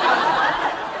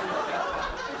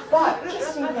 But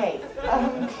just in case,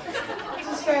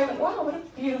 just go, wow, what a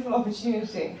beautiful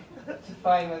opportunity to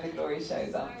find when the glory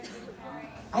shows up.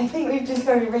 I think we've just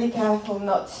got to be really careful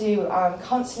not to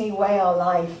constantly weigh our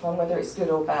life on whether it's good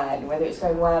or bad, whether it's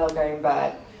going well or going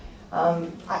bad.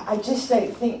 I just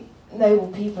don't think noble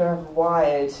people are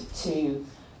wired to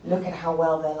look at how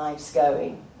well their life's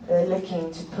going. They're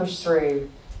looking to push through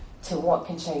to what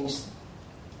can change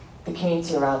the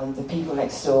community around them, the people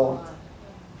next door,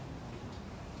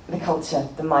 the culture,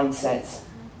 the mindsets.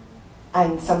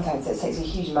 And sometimes it takes a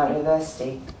huge amount of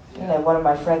adversity. You know, one of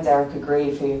my friends, Erica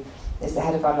Grieve, who is the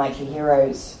head of Unlikely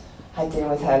Heroes, had dinner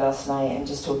with her last night and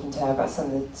just talking to her about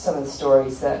some of the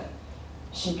stories that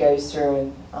she goes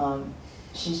through, and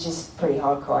she's just pretty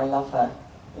hardcore. I love her,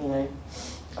 you know.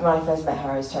 When I first met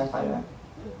her, I was terrified of her,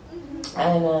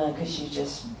 and because she's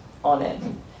just on it,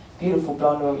 beautiful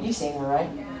blonde woman. You've seen her, right?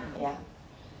 Yeah.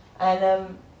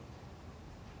 And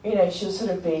you know, she'll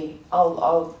sort of be.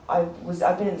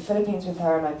 I've been in the Philippines with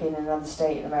her, and I've been in another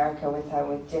state in America with her,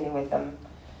 with dealing with them.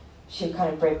 She'll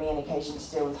kind of bring me on occasion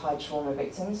to deal with high trauma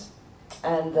victims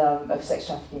and of sex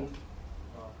trafficking.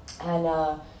 And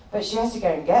but she has to go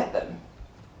and get them.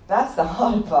 That's the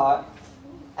hard part.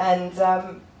 And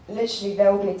literally,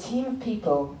 there will be a team of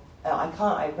people.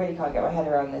 I really can't get my head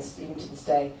around this even to this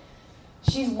day.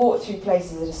 She's walked through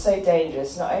places that are so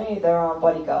dangerous. Not only there are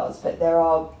bodyguards, but there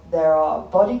are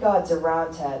bodyguards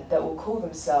around her that will call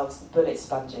themselves the bullet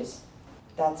sponges.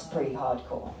 that's pretty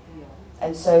hardcore.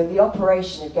 And so the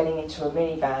operation of getting into a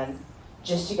minivan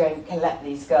just to go and collect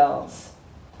these girls,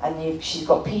 and she's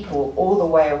got people all the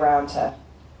way around her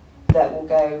that will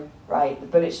go, right, the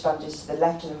bullet sponges to the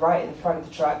left and the right and the front of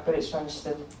the truck, bullet sponges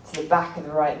to the back and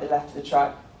the right and the left of the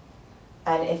truck.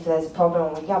 And if there's a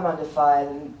problem and we come under fire,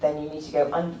 then you need to go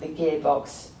under the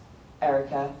gearbox,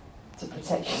 Erica, to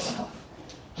protect yourself.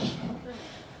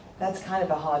 That's kind of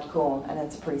a hardcore, and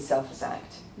it's a pretty selfless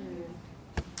act.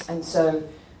 And so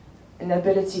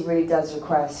nobility really does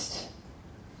request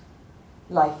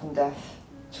life and death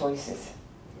choices.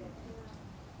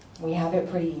 We have it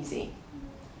pretty easy.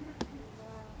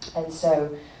 And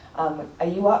so, are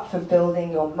you up for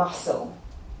building your muscle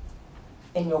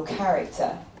in your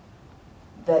character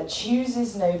that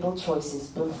chooses noble choices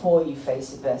before you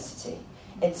face adversity?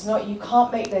 It's not, you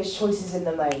can't make those choices in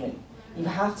the moment. You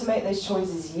have to make those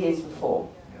choices years before.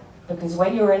 Because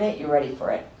when you're in it, you're ready for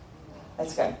it.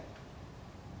 Let's go.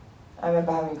 I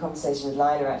remember having a conversation with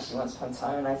Lila actually once upon a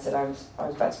time, and I said I was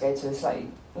about to go to a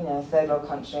slightly, third world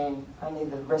country, and I knew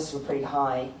the risks were pretty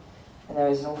high, and there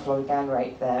was an awful lot of gang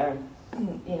rape there,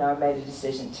 and I made a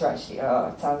decision to actually,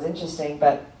 it sounds interesting,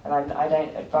 but I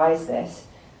don't advise this,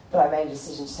 but I made a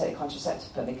decision to take the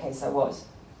contraceptive pill in case I was.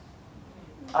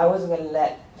 I wasn't going to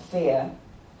let fear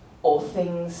or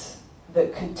things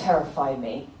that could terrify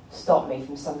me stop me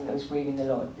from something that was grieving the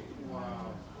Lord.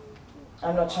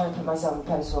 I'm not trying to put myself on a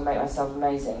pedestal and make myself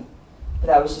amazing, but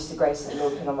that was just the grace that the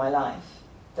Lord put on my life,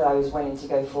 that I was willing to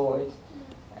go forward.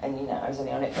 And I was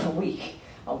only on it for a week,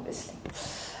 obviously.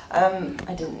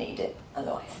 I didn't need it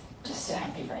otherwise, just to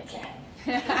be very clear.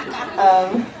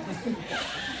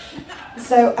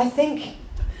 So I think,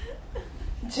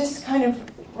 just kind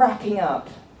of wrapping up,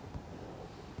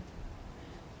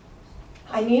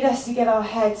 I need us to get our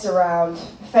heads around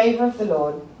the favour of the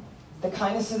Lord, the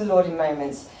kindness of the Lord in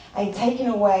moments, and taking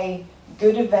away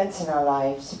good events in our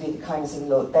lives to be the kindness of the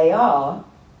Lord. They are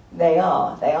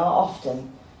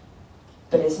often,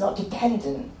 but it's not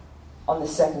dependent on the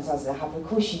circumstances that happen. Of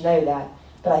course you know that,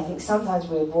 but I think sometimes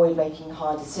we avoid making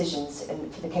hard decisions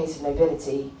for the case of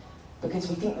nobility because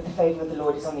we think that the favour of the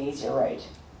Lord is on the easier road.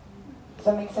 Does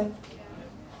that make sense?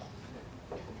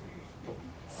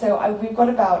 So we've got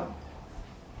about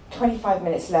 25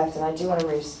 minutes left, and I do want to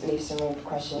leave some room for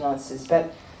question and answers,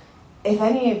 but if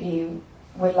any of you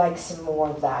would like some more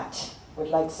of that, would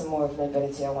like some more of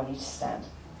nobility, I want you to stand.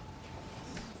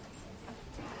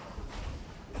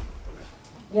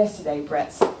 Yesterday,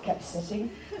 Brett kept sitting.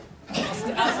 I'll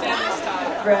stand this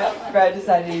time. Brett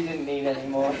decided he didn't need any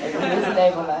more. He was an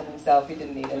able man himself, he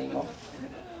didn't need any more.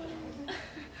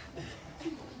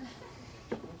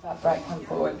 Brett, come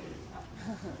forward.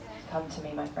 Come to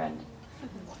me, my friend.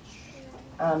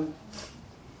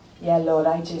 Lord,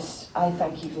 I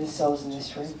thank you for the souls in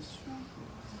this room.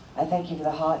 I thank you for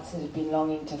the hearts that have been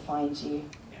longing to find you.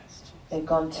 They've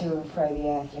gone to and fro the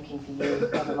earth looking for you,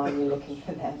 never mind you looking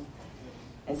for them.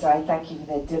 And so I thank you for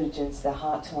their diligence, their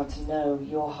heart to want to know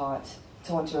your heart,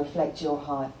 to want to reflect your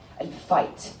heart, and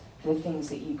fight for the things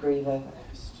that you grieve over.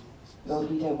 Lord,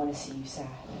 we don't want to see you sad.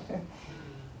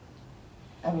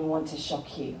 And we want to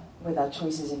shock you with our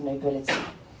choices of nobility.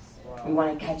 We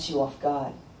want to catch you off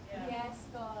guard.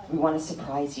 We want to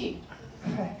surprise you.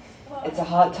 It's a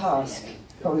hard task,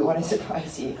 but we want to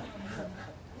surprise you.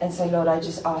 And so, Lord, I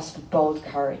just ask for bold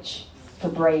courage, for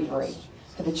bravery,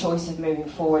 for the choice of moving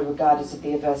forward regardless of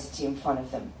the adversity in front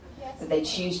of them. That they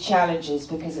choose challenges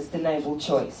because it's the noble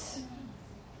choice.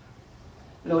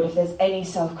 Lord, if there's any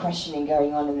self-questioning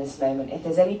going on in this moment, if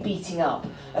there's any beating up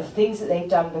of things that they've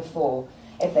done before,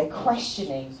 if they're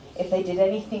questioning if they did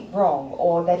anything wrong,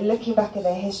 or they're looking back at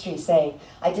their history saying,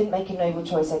 I didn't make a noble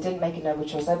choice,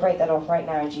 I break that off right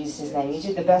now in Jesus' name. You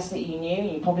did the best that you knew,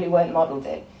 and you probably weren't modelled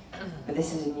it. But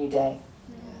this is a new day.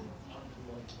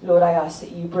 Lord, I ask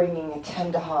that you bring in a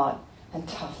tender heart and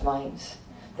tough minds,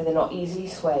 that they're not easily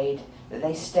swayed, that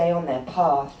they stay on their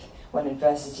path when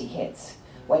adversity hits,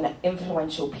 when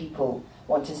influential people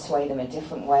want to sway them a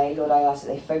different way. Lord, I ask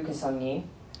that they focus on you,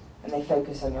 and they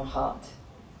focus on your heart.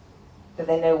 That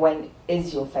they know when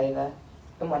is your favour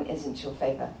and when isn't your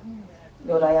favour.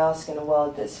 Lord, I ask in a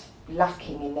world that's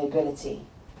lacking in nobility,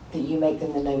 that you make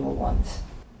them the noble ones.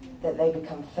 That they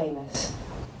become famous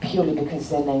purely because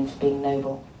they're known for being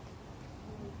noble.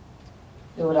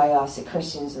 Lord, I ask that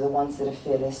Christians are the ones that are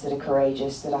fearless, that are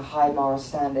courageous, that are high moral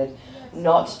standard,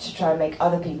 not to try and make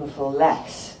other people feel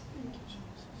less,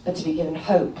 but to be given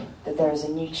hope that there is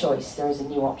a new choice, there is a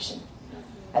new option.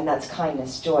 And that's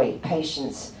kindness, joy,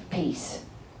 patience, peace,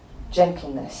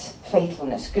 gentleness,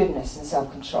 faithfulness, goodness, and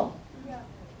self-control.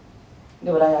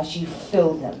 Lord, I ask you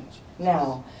fill them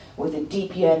now with a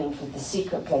deep yearning for the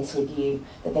secret place with you,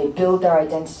 that they build their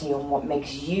identity on what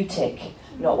makes you tick,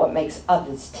 not what makes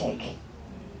others tick.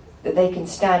 That they can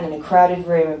stand in a crowded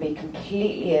room and be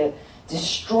completely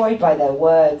destroyed by their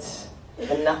words,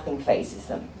 but nothing phases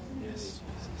them.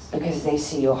 Because they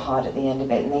see your heart at the end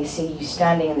of it, and they see you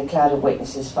standing in the cloud of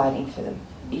witnesses fighting for them.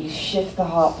 You shift the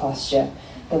heart posture,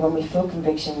 that when we feel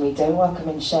conviction, we don't welcome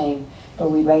in shame,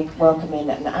 but we welcome in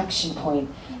an action point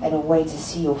and a way to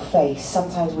see your face.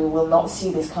 Sometimes we will not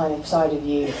see this kind of side of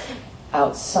you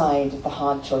outside of the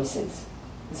hard choices.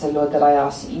 And so, Lord, that I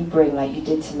ask that you bring, like you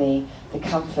did to me, the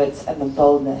comfort and the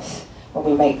boldness when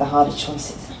we make the harder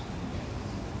choices.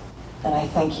 And I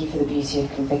thank you for the beauty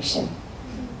of conviction,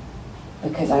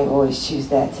 because I always choose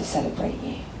there to celebrate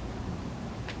you.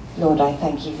 Lord, I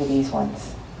thank you for these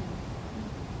ones.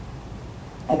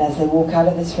 And as they walk out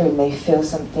of this room, they feel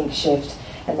something shift,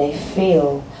 and they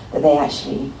feel that they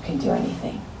actually can do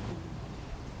anything.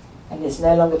 And it's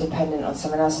no longer dependent on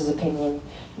someone else's opinion,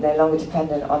 no longer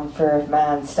dependent on fear of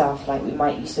man stuff like we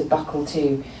might used to buckle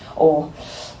to, or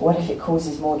what if it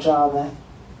causes more drama?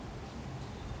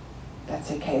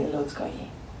 That's okay, the Lord's got you.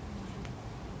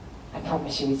 I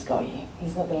promise you he's got you.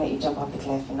 He's not going to let you jump off the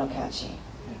cliff and not catch you.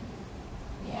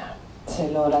 Yeah. So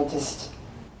Lord,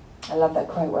 I love that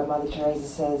quote where Mother Teresa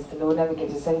says, the Lord never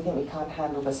gives us anything we can't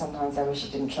handle, but sometimes I wish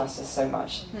he didn't trust us so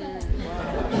much.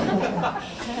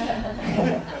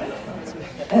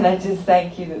 And I just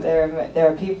thank you that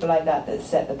there are people like that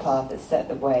set the path, that set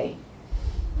the way,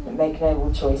 that make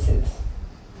noble choices.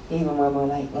 Even when we're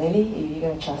like, really? Are you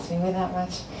going to trust me with that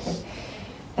much?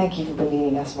 Thank you for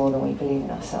believing us more than we believe in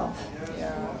ourselves.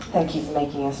 Yeah. Thank you for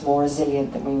making us more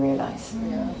resilient than we realize.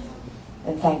 Yeah.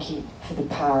 And thank you for the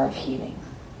power of healing,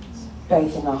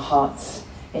 both in our hearts,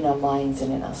 in our minds,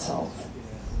 and in our souls.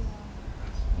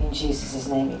 In Jesus'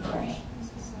 name we pray.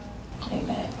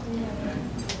 Amen.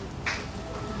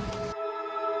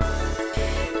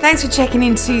 Thanks for checking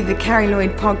into the Carrie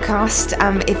Lloyd podcast.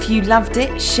 If you loved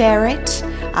it, share it.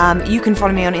 You can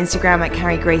follow me on Instagram at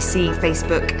Carrie Gracie,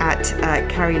 Facebook at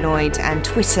Carrie Lloyd, and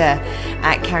Twitter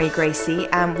at Carrie Gracie.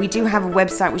 We do have a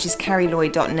website which is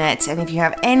carrielloyd.net, and if you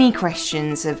have any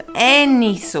questions of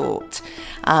any sort,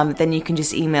 then you can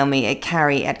just email me at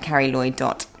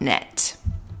carrie@carrielloyd.net.